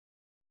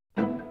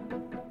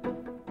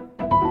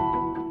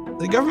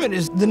The government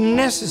is the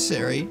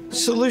necessary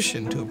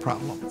solution to a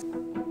problem,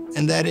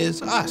 and that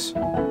is us.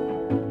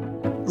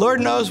 Lord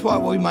knows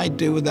what we might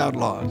do without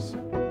laws.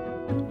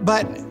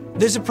 But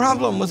there's a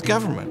problem with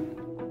government.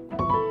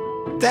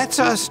 That's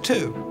us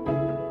too.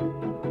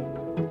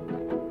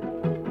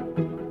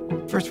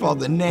 First of all,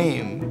 the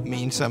name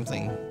means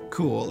something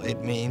cool.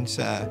 It means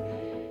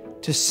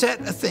to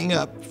set a thing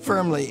up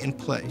firmly in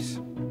place.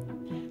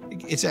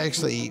 It's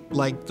actually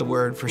like the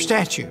word for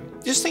statue.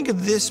 Just think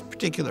of this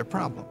particular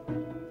problem.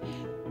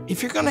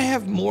 If you're going to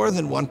have more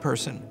than one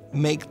person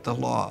make the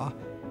law,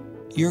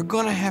 you're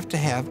going to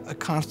have a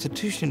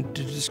constitution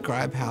to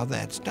describe how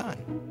that's done.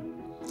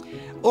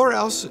 Or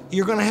else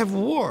you're going to have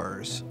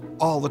wars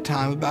all the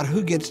time about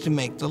who gets to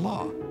make the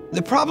law.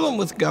 The problem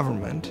with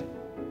government,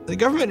 the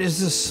government is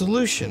the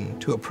solution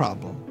to a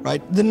problem,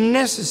 right? The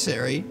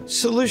necessary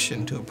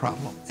solution to a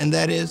problem, and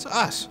that is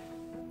us.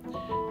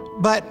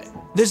 But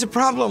there's a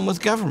problem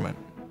with government.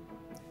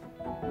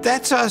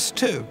 That's us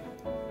too.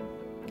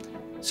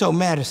 So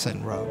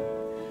Madison wrote,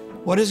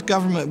 "What is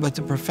government but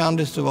the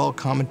profoundest of all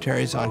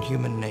commentaries on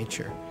human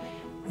nature?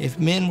 If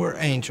men were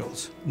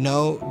angels,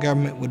 no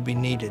government would be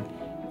needed.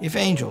 If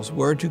angels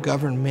were to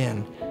govern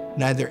men,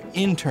 neither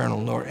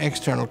internal nor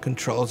external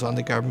controls on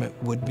the government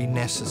would be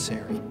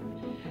necessary."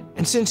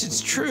 And since it's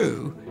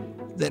true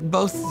that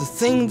both the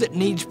thing that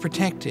needs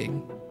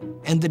protecting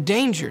and the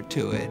danger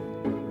to it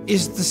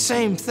is the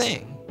same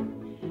thing,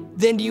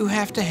 then you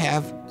have to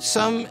have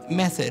some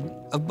method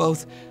of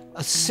both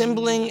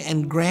assembling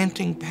and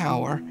granting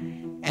power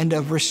and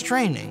of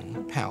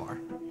restraining power.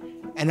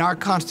 And our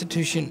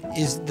Constitution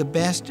is the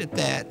best at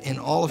that in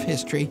all of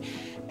history,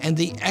 and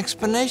the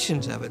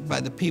explanations of it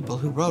by the people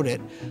who wrote it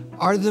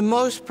are the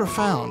most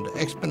profound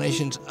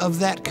explanations of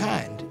that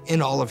kind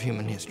in all of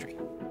human history.